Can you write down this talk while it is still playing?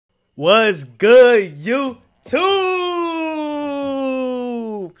What's good, YouTube?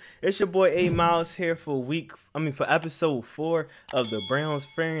 It's your boy 8 Miles here for episode 4 of the Browns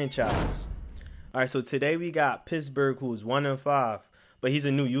franchise. Alright, so today we got Pittsburgh, who's 1-5, but he's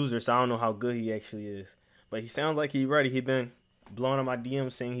a new user, so I don't know how good he actually is. But he sounds like he's ready. He's been blowing on my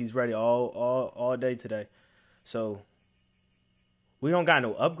DM saying he's ready all day today. So we don't got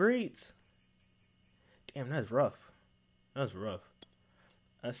no upgrades. Damn, that's rough. That's rough.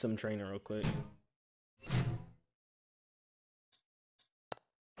 That's some training real quick.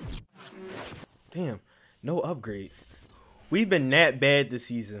 Damn, no upgrades. We've been that bad this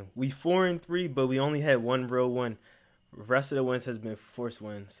season. We 4-3, but we only had one real win. The rest of the wins has been forced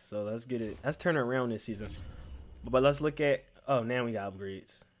wins. So let's get it. Let's turn it around this season. But let's look at. Oh, now we got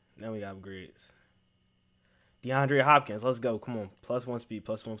upgrades. DeAndre Hopkins, let's go. Come on, +1 speed,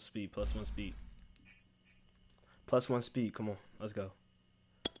 +1 speed, +1 speed, +1 speed. Come on, let's go.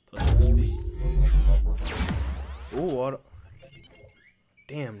 Ooh,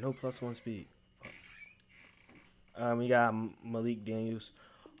 damn, no +1 speed. We got Malik Daniels.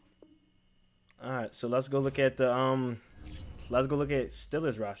 All right, so let's go look at the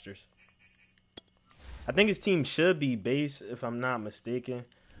Steelers rosters. I think his team should be base, if I'm not mistaken.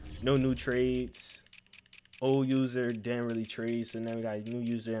 No new trades. Old user didn't really trade, so now we got a new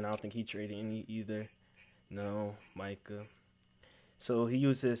user, and I don't think he traded any either. No, Micah. So he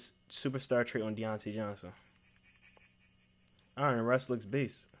used this superstar trait on Deontay Johnson. All right, the rest looks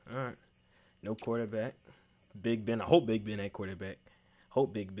base. All right, no quarterback. Big Ben. I hope Big Ben at quarterback.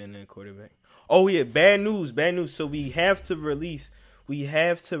 Oh yeah, bad news. So we have to release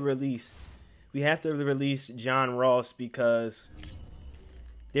John Ross because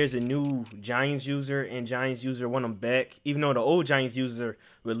there's a new Giants user, and Giants user want him back. Even though the old Giants user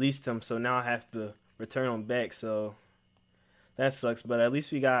released him, so now I have to return him back. So that sucks. But at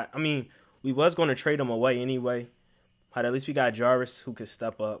least we got. I mean, we was going to trade him away anyway. But at least we got Jarvis who could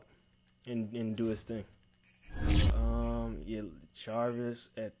step up and do his thing. Yeah, Jarvis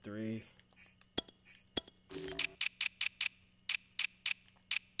at 3.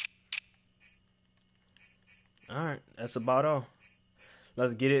 All right, that's about all.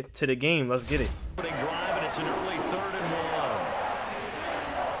 Let's get it to the game. Let's get it. Drive, and it's an early 3rd and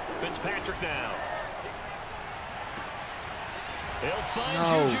 1. Fitzpatrick now. He'll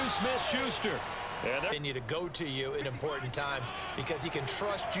find Juju Smith-Schuster. They need to go to you in important times because he can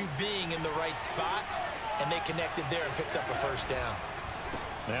trust you being in the right spot, and they connected there and picked up a first down.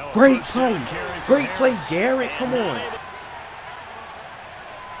 Great play, Garrett. Come on.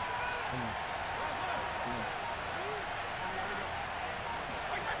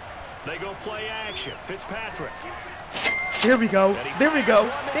 They go play action. Fitzpatrick. There we go.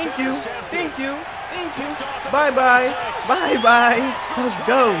 Thank you. Bye. Let's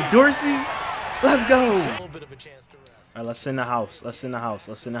go, Dorsey. Let's go. All right, let's in the house.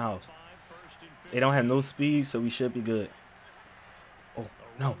 They don't have no speed, so we should be good. Oh,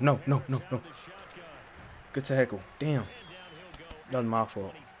 no. Good tackle. Damn. That was my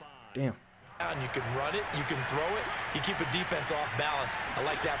fault. Damn. You can run it, you can throw it, you keep a defense off balance. I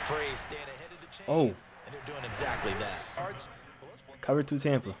like that phrase, stand ahead of the chains. Oh. And they're doing exactly that. Cover 2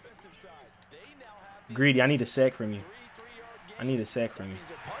 Tampa. Greedy, I need a sack from you. Punting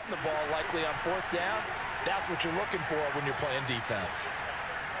the ball likely on 4th down. That's what you're looking for when you're playing defense.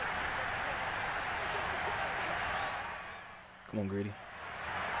 Come on, Greedy.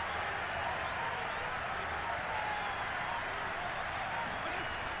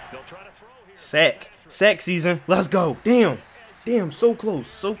 Sack season. Let's go. Damn, so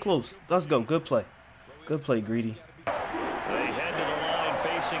close. Let's go. Good play, Greedy. They head to the line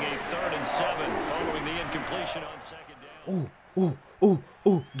facing a 3rd and 7 following the incompletion on 2nd down.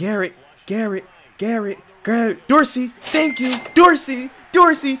 Ooh, Garrett. Dorsey, thank you.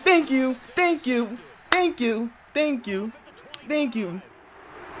 Dorsey, thank you.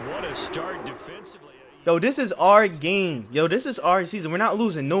 What a start defensively. Yo, this is our game. This is our season. We're not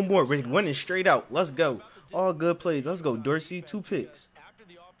losing no more. We're winning straight out. Let's go. All good plays. Let's go, Dorsey. 2 picks.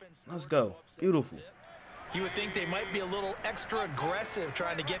 Let's go. Beautiful. You would think they might be a little extra aggressive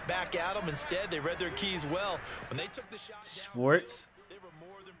trying to get back at them. Instead, they read their keys well. When they took the shot down, Schwartz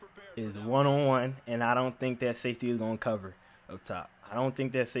is 1-on-1, and I don't think that safety is going to cover up top.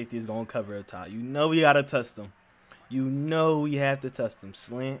 You know we got to test them. You know we have to test them.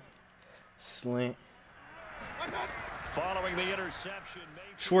 Slant. Following the interception.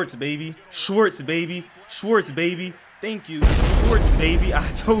 Schwartz, baby. Thank you. Schwartz, baby.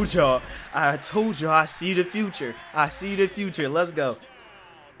 I told y'all. I see the future. Let's go.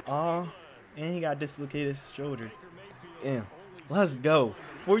 And he got dislocated shoulder. Damn. Let's go.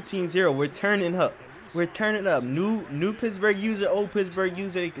 14-0. We're turning up. We're turning up. New Pittsburgh user, old Pittsburgh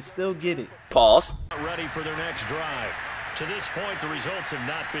user, they can still get it. Pause. Ready for their next drive. To this point, the results have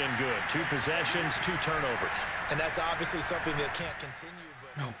not been good. 2 possessions, 2 turnovers. And that's obviously something that can't continue.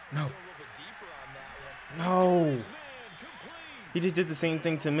 But No. go a little bit deeper on that one. No. He just did the same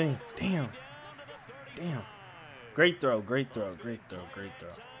thing to me. Damn. Great throw. I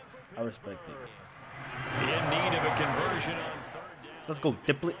respect it. In need of a conversion on 3rd down. Let's go,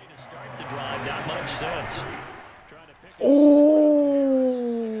 Diplet. Start the drive, not much sense.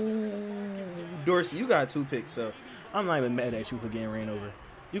 Oh, Dorsey, you got 2 picks, so I'm not even mad at you for getting ran over.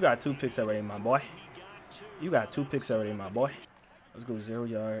 You got 2 picks already, my boy. Let's go 0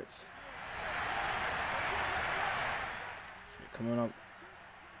 yards. Coming up.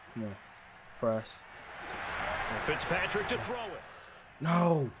 Come on. Press. Fitzpatrick to throw it.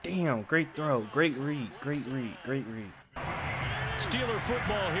 No, damn. Great throw. Great read. Steeler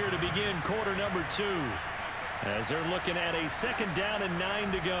football here to begin quarter number 2. As they're looking at a 2nd down and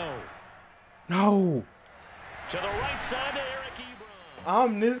 9 to go. No. To the right side to Eric Ebron.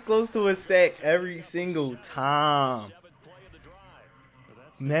 I'm this close to a sack every single time.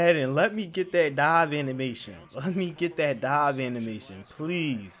 Madden, let me get that dive animation.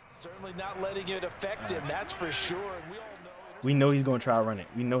 Please. Certainly not letting it affect him, that's for sure. And we know he's going to try to run it.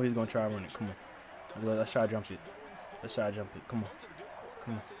 Come on. Let's try to jump it. Come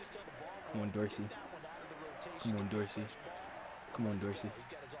on, Dorsey.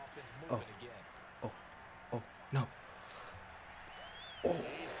 Oh, no.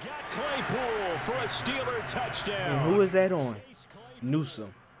 He's got Claypool for a Steeler touchdown. And who is that on?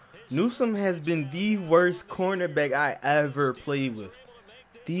 Newsome. Newsome has been the worst cornerback I ever played with.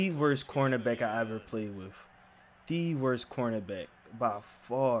 The worst cornerback by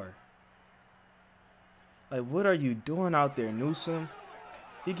far. Like, what are you doing out there, Newsome?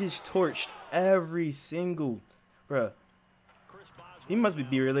 He gets torched every single, bruh. He must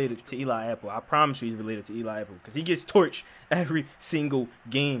be related to Eli Apple. I promise you he's related to Eli Apple because he gets torched every single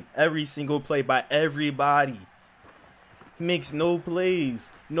game, every single play by everybody. He makes no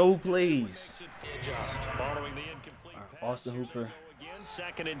plays. Following the incomplete pass, Austin Hooper. Again,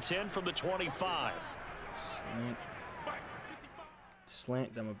 2nd and 10 from the 25.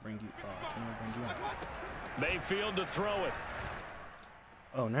 Slant. That I'm gonna bring you. Can I bring you up? Mayfield to throw it.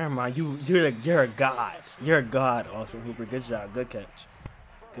 Oh, never mind. You're a god. You're a god, Austin Hooper. Good job. Good catch.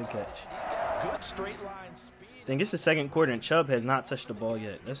 good straight line speed. I think it's the 2nd quarter and Chubb has not touched the ball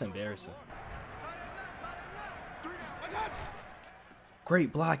yet. That's embarrassing.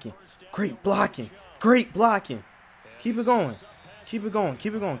 Great blocking. Keep it going.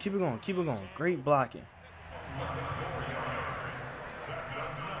 Great blocking.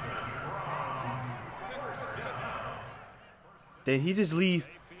 Did he just leave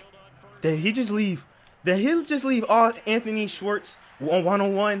all Anthony Schwartz on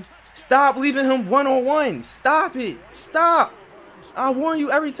 1-on-1? Stop leaving him 1-on-1. Stop it. Stop. I warn you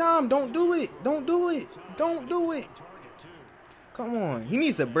every time. Don't do it. Come on. He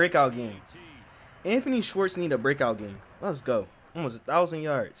needs a breakout game. Anthony Schwartz needs a breakout game. Let's go. Almost 1,000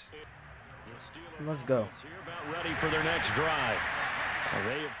 yards. Let's go. Ready for their next drive.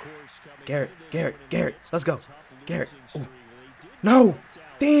 Garrett. Let's go. Garrett. Ooh. No.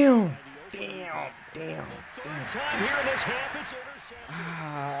 Damn.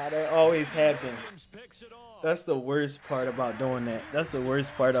 That always happens. That's the worst part about doing that. That's the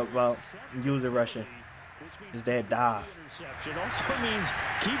worst part about user rushing. Is that dive. It also means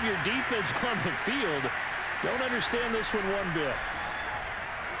keep your defense on the field. Don't understand this one bit.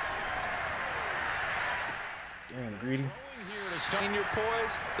 Damn, greedy. In your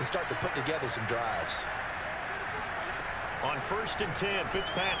poise and start to put together some drives. On 1st and 10,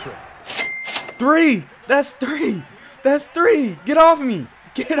 Fitzpatrick. 3. That's 3. Get off me.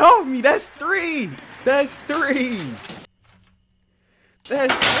 That's 3. Come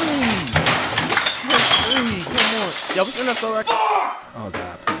on. Yo, what's NFL record? Oh,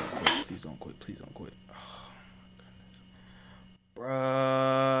 God. Please don't quit. Oh, my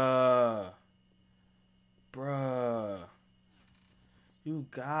goodness. Bruh. You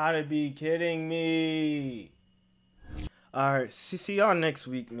gotta be kidding me. Alright, see y'all next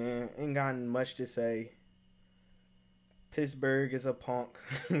week, man. Ain't got much to say. Pittsburgh is a punk.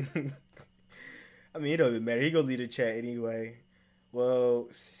 I mean, it don't even matter. He gonna lead the chat anyway. Well,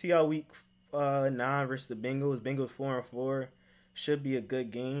 see y'all week 9 versus the Bengals. Bengals 4-4. Should be a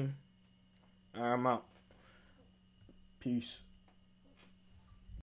good game. Alright, I'm out. Peace.